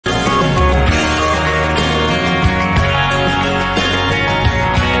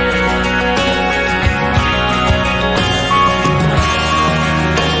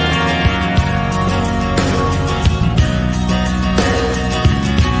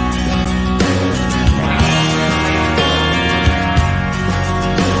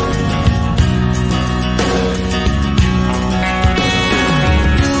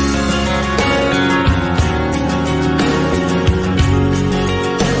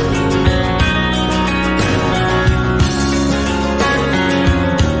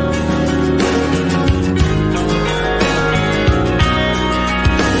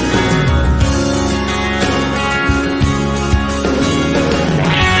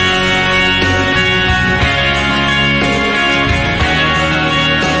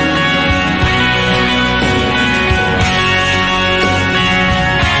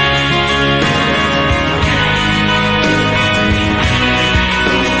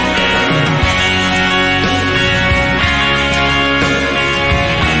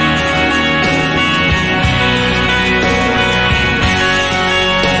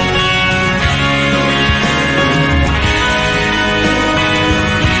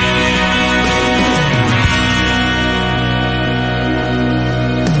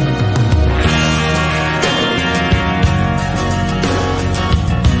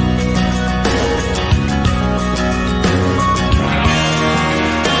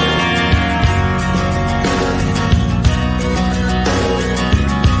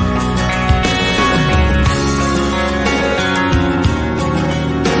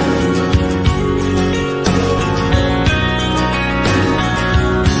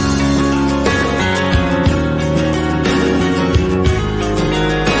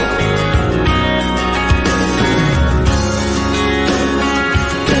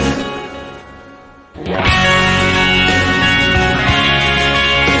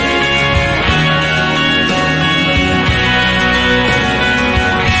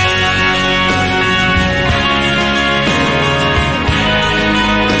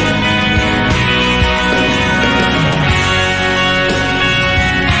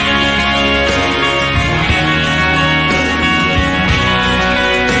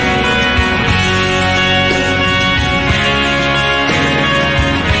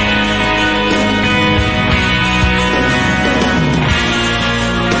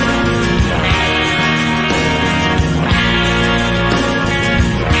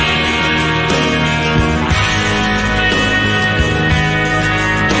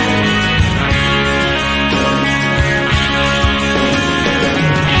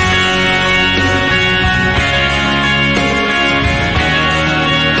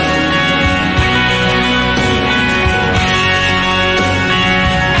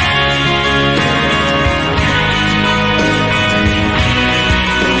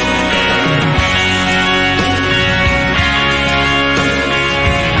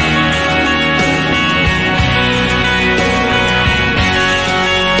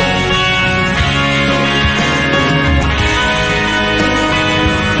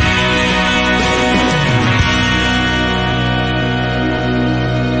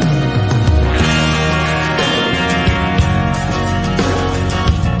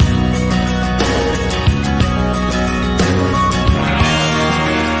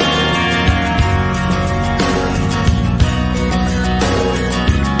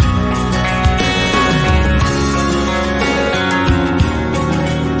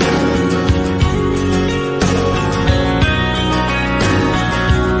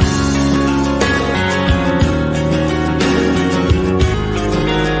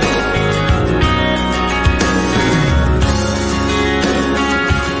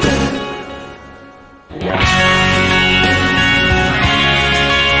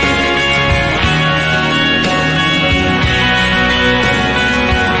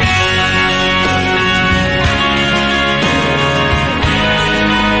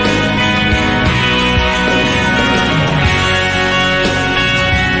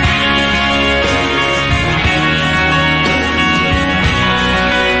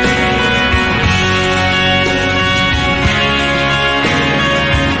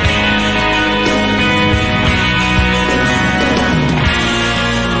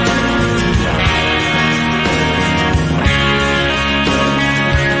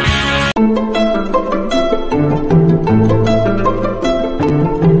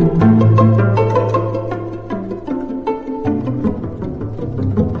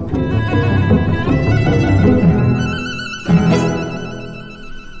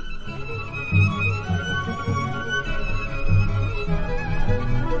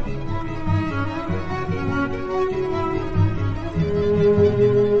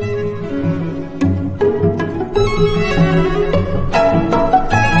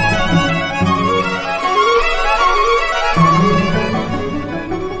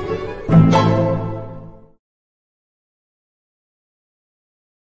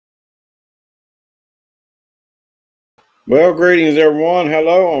Well, greetings, everyone.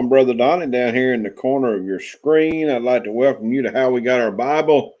 Hello, I'm Brother Donnie down here in the corner of your screen. I'd like to welcome you to How We Got Our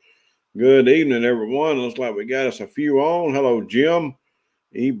Bible. Good evening, everyone. Looks like we got us a few on. Hello, Jim.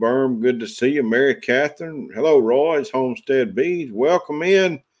 E. Berm, good to see you. Mary Catherine. Hello, Roy. It's Homestead Bees. Welcome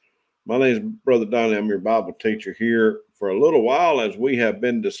in. My name is Brother Donnie. I'm your Bible teacher here for a little while as we have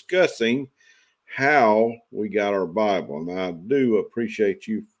been discussing how we got our Bible. And I do appreciate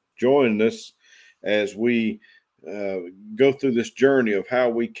you joining us as we go through this journey of how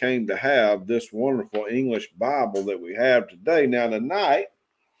we came to have this wonderful English Bible that we have today. Now, tonight,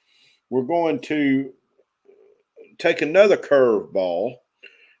 we're going to take another curveball,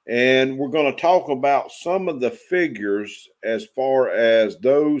 and we're going to talk about some of the figures as far as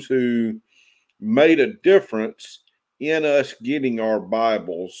those who made a difference in us getting our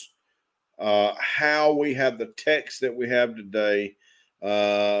Bibles, how we have the text that we have today,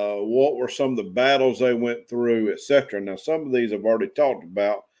 what were some of the battles they went through, etc. Now, some of these I've already talked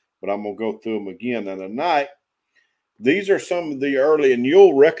about, but I'm going to go through them again. And tonight, these are some of the early, and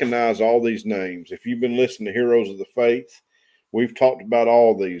you'll recognize all these names. If you've been listening to Heroes of the Faith, we've talked about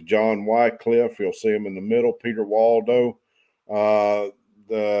all these. John Wycliffe, you'll see him in the middle. Peter Waldo,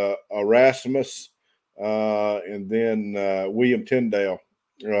 the Erasmus, and then William Tyndale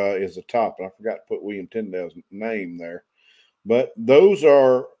is the top. And I forgot to put William Tyndale's name there. But those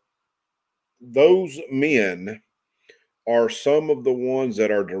men are some of the ones that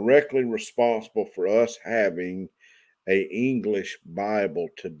are directly responsible for us having an English Bible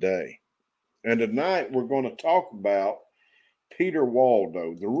today. And tonight we're going to talk about Peter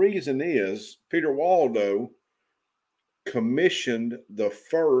Waldo. The reason is Peter Waldo commissioned the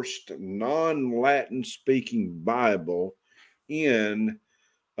first non-Latin speaking Bible in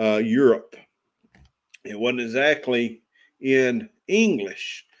Europe. It wasn't exactly in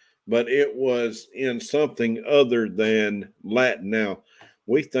English, but it was in something other than Latin. Now,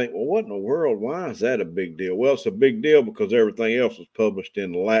 we think, well, what in the world? Why is that a big deal? Well, it's a big deal because everything else was published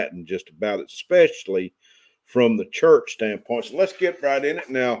in Latin, just about it, especially from the church standpoint. So let's get right in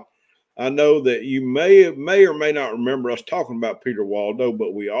it. Now, I know that you may or may not remember us talking about Peter Waldo,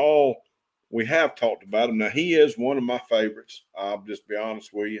 but we have talked about him. Now, he is one of my favorites. I'll just be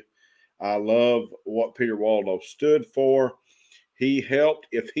honest with you. I love what Peter Waldo stood for. He helped,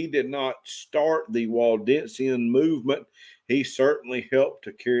 if he did not start the Waldensian movement, he certainly helped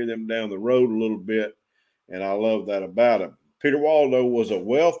to carry them down the road a little bit, and I love that about him. Peter Waldo was a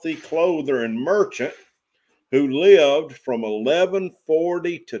wealthy clothier and merchant who lived from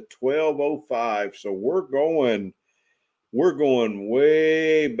 1140 to 1205. So we're going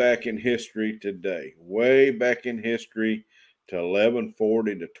way back in history today, way back in history to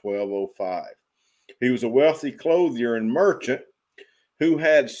 1140 to 1205. He was a wealthy clothier and merchant who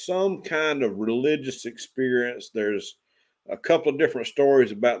had some kind of religious experience. There's a couple of different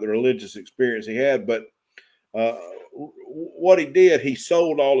stories about the religious experience he had, but what he did, he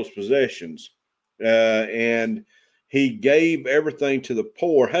sold all his possessions and he gave everything to the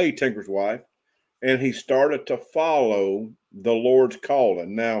poor. Hey, Tinker's wife. And he started to follow the Lord's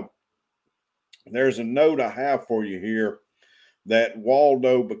calling. Now, there's a note I have for you here that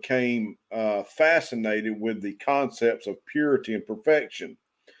Waldo became fascinated with the concepts of purity and perfection.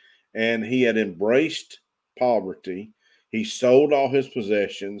 And he had embraced poverty. He sold all his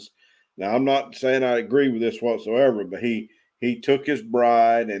possessions. Now, I'm not saying I agree with this whatsoever, but he took his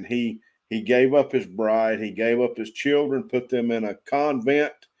bride and he gave up his bride. He gave up his children, put them in a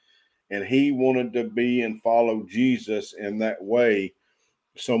convent, and he wanted to be and follow Jesus in that way,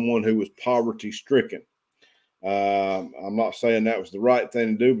 someone who was poverty stricken. I'm not saying that was the right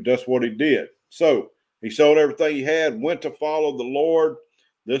thing to do, but that's what he did. So he sold everything he had, went to follow the Lord.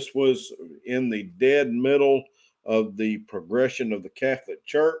 This was in the dead middle of the progression of the Catholic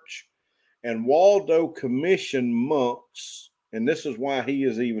Church. And Waldo commissioned monks, and this is why he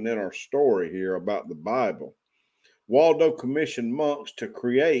is even in our story here about the Bible. Waldo commissioned monks to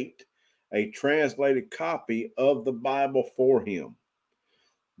create a translated copy of the Bible for him.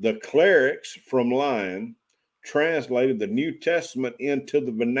 The clerics from Lyon translated the New Testament into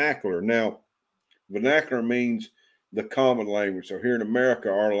the vernacular. Now, vernacular means the common language. So here in America,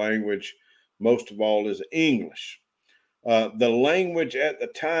 our language, most of all, is English. The language at the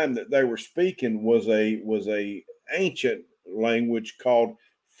time that they were speaking was a ancient language called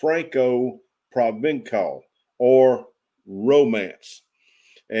Franco-Provençal or Romance,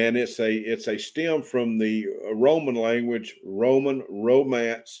 and it's a stem from the Roman language, Roman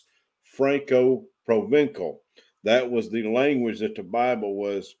Romance, Franco-Provençal. That was the language that the Bible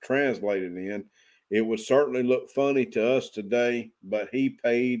was translated in. It would certainly look funny to us today, but he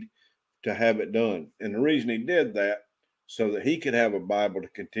paid to have it done. And the reason he did that, so that he could have a Bible to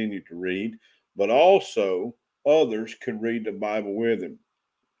continue to read, but also others could read the Bible with him.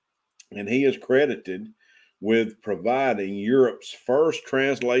 And he is credited with providing Europe's first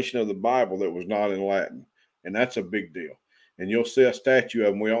translation of the Bible that was not in Latin. And that's a big deal. And you'll see a statue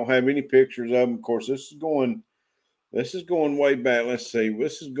of him. We don't have any pictures of him. Of course, this is going way back. Let's see.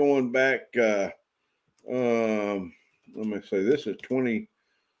 This is going back. Let me say, this is 20.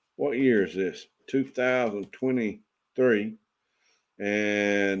 What year is this? 2023.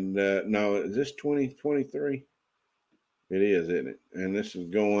 And no, is this 2023? It is, isn't it? And this is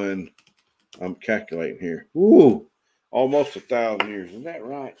going, I'm calculating here. Ooh, almost 1,000 years. Is that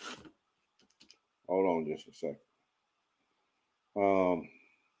right? Hold on just a second.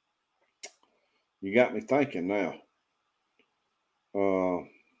 You got me thinking now.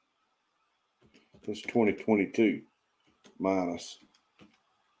 This is 2022 minus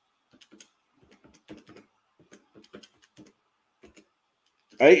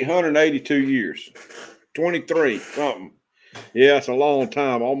 882 years. 23 something. Yeah, it's a long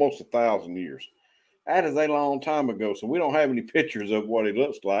time, almost 1,000 years. That is a long time ago, so we don't have any pictures of what he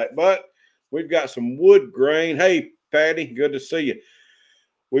looks like, but we've got some wood grain. Hey, Patty, good to see you.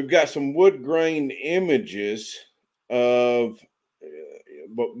 We've got some wood grain images of,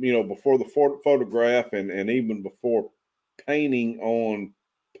 before the photograph and even before painting on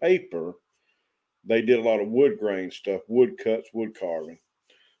paper, they did a lot of wood grain stuff, wood cuts, wood carving.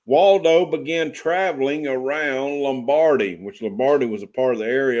 Waldo began traveling around Lombardy, which Lombardy was a part of the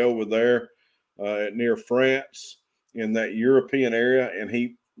area over there near France in that European area, and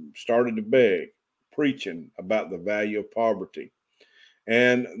he started to beg, preaching about the value of poverty.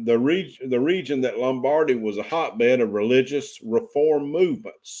 And the region that Lombardy was a hotbed of religious reform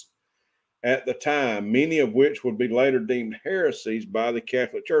movements at the time, many of which would be later deemed heresies by the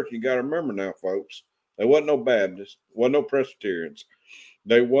Catholic Church. You got to remember now, folks, there wasn't no Baptists, wasn't no Presbyterians.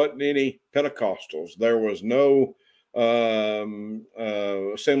 There wasn't any Pentecostals. There was no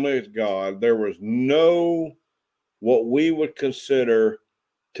Assembly of God. There was no what we would consider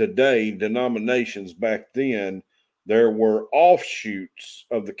today denominations. Back then, there were offshoots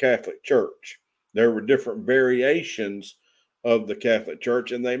of the Catholic Church. There were different variations of the Catholic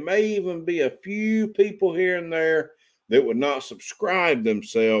Church, and they may even be a few people here and there that would not subscribe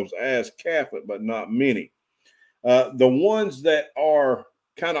themselves as Catholic, but not many. The ones that are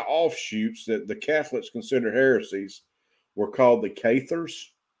kind of offshoots that the Catholics consider heresies were called the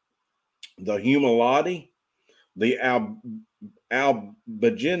Cathars, the Humilati, the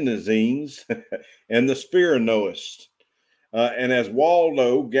Albigenses, and the Spiranoists. And as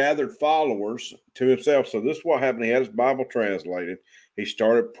Waldo gathered followers to himself, so this is what happened. He had his Bible translated. He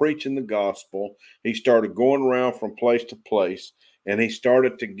started preaching the gospel. He started going around from place to place, and he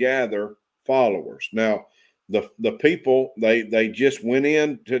started to gather followers. Now, the people, they just went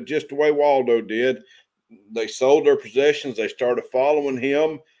in to just the way Waldo did. They sold their possessions. They started following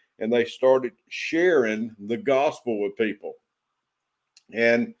him, and they started sharing the gospel with people.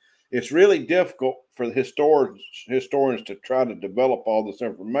 And it's really difficult for the historians to try to develop all this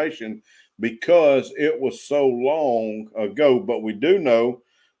information because it was so long ago. But we do know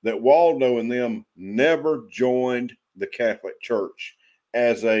that Waldo and them never joined the Catholic Church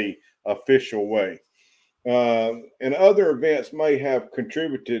as a official way. And other events may have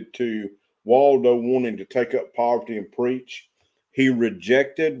contributed to Waldo wanting to take up poverty and preach. He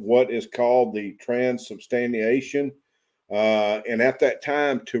rejected what is called the transubstantiation. And at that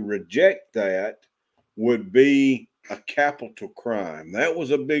time, to reject that would be a capital crime. That was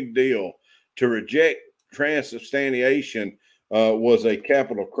a big deal. To reject transubstantiation was a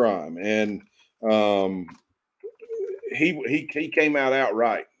capital crime. And he came out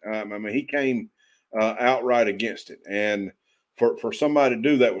outright. He came outright against it. And for somebody to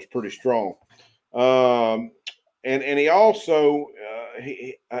do that was pretty strong. And he also,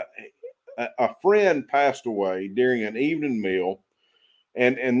 a friend passed away during an evening meal.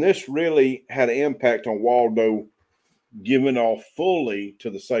 And this really had an impact on Waldo giving off fully to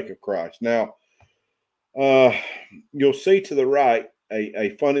the sake of Christ. Now, you'll see to the right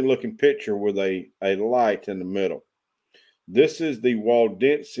a funny looking picture with a light in the middle. This is the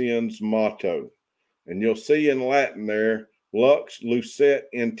Waldensians' motto. And you'll see in Latin there, Lux lucet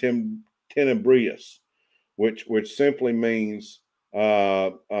in tenebrius, which simply means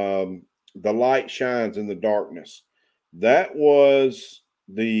the light shines in the darkness. That was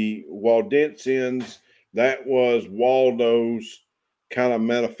the Waldensians. That was Waldo's kind of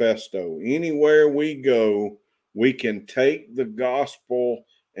manifesto. Anywhere we go, we can take the gospel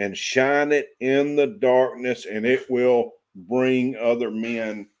and shine it in the darkness, and it will bring other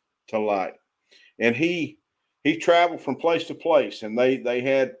men to light. And he traveled from place to place, and they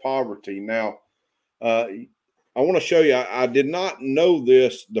had poverty. Now, I want to show you. I did not know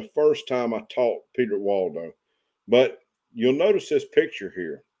this the first time I taught Peter Waldo, but you'll notice this picture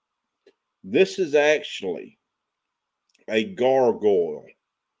here. This is actually a gargoyle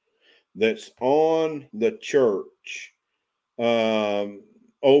that's on the church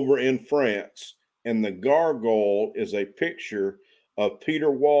over in France, and the gargoyle is a picture of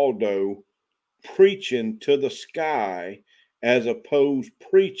Peter Waldo preaching to the sky as opposed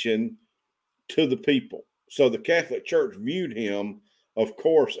preaching to the people. So the Catholic Church viewed him, of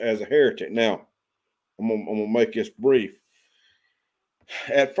course, as a heretic. Now, I'm gonna make this brief.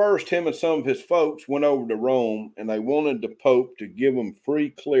 At first, him and some of his folks went over to Rome, and they wanted the Pope to give them free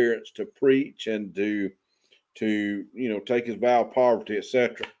clearance to preach and to take his vow of poverty,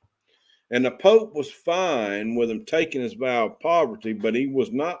 etc. And the Pope was fine with him taking his vow of poverty, but he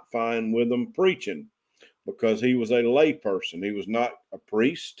was not fine with him preaching because he was a lay person. He was not a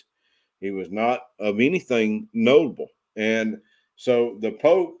priest. He was not of anything notable. And so the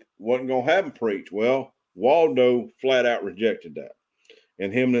Pope wasn't going to have him preach. Well, Waldo flat out rejected that.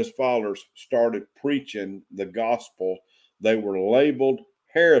 And him and his followers started preaching the gospel. They were labeled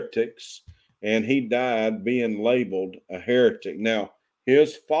heretics, and he died being labeled a heretic. Now,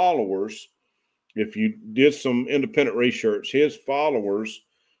 his followers, if you did some independent research, his followers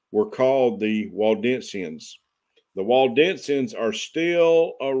were called the Waldensians. The Waldensians are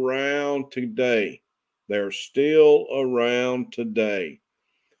still around today. They're still around today.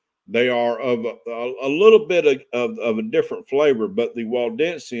 They are of a little bit of a different flavor, but the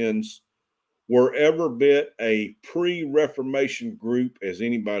Waldensians were every bit a pre-Reformation group as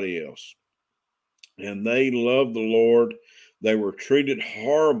anybody else. And they loved the Lord. They were treated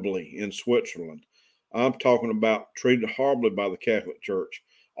horribly in Switzerland. I'm talking about treated horribly by the Catholic Church,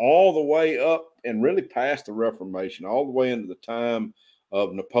 all the way up and really past the Reformation, all the way into the time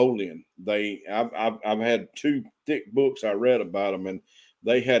of Napoleon. I've had 2 thick books I read about them, and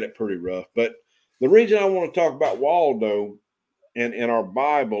they had it pretty rough. But the reason I want to talk about Waldo in our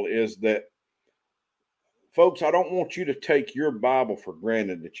Bible is that, folks, I don't want you to take your Bible for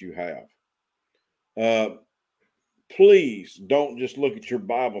granted that you have. Please don't just look at your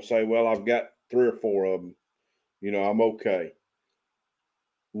Bible and say, well, I've got 3 or 4 of them. I'm okay.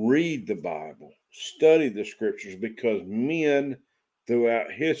 Read the Bible, study the scriptures, because men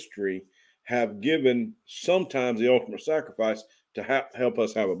throughout history have given sometimes the ultimate sacrifice to help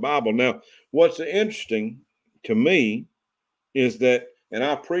us have a Bible. Now, what's interesting to me is that, and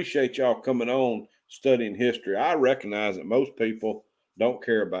I appreciate y'all coming on studying history. I recognize that most people don't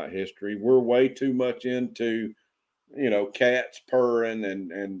care about history. We're way too much into, cats purring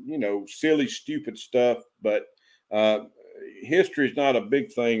and silly, stupid stuff. But history is not a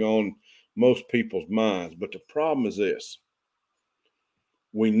big thing on most people's minds. But the problem is this: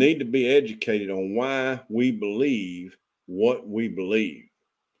 we need to be educated on why we believe what we believe.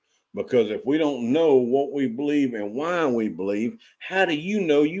 Because if we don't know what we believe and why we believe, how do you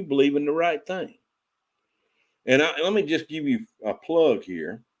know you believe in the right thing? And let me just give you a plug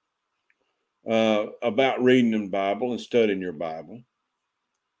here about reading the Bible and studying your Bible.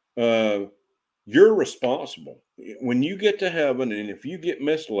 You're responsible. When you get to heaven, and if you get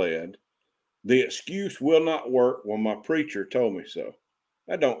misled, the excuse will not work. Well, my preacher told me so.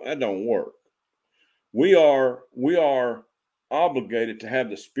 That don't work. We are obligated to have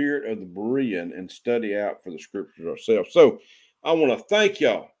the spirit of the Berean and study out for the scriptures ourselves. So I want to thank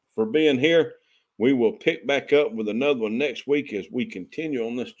y'all for being here. We will pick back up with another one next week as we continue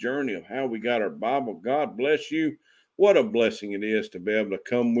on this journey of how we got our Bible. God bless you. What a blessing it is to be able to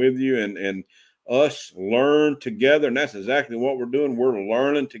come with you and us learn together. And that's exactly what we're doing. We're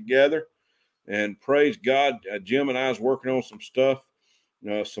learning together. And praise God, Jim and I is working on some stuff,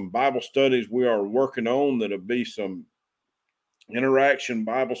 some Bible studies we are working on. That'll be some interaction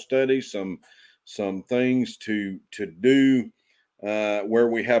Bible studies, some things to do where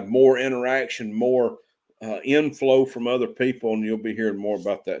we have more interaction, more inflow from other people, and you'll be hearing more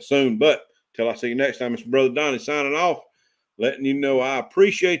about that soon. But till I see you next time, it's Brother Donnie signing off, letting you know I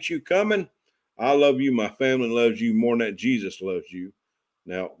appreciate you coming. I love you. My family loves you more than that Jesus loves you.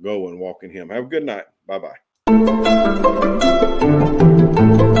 Now go and walk in him. Have a good night. Bye-bye.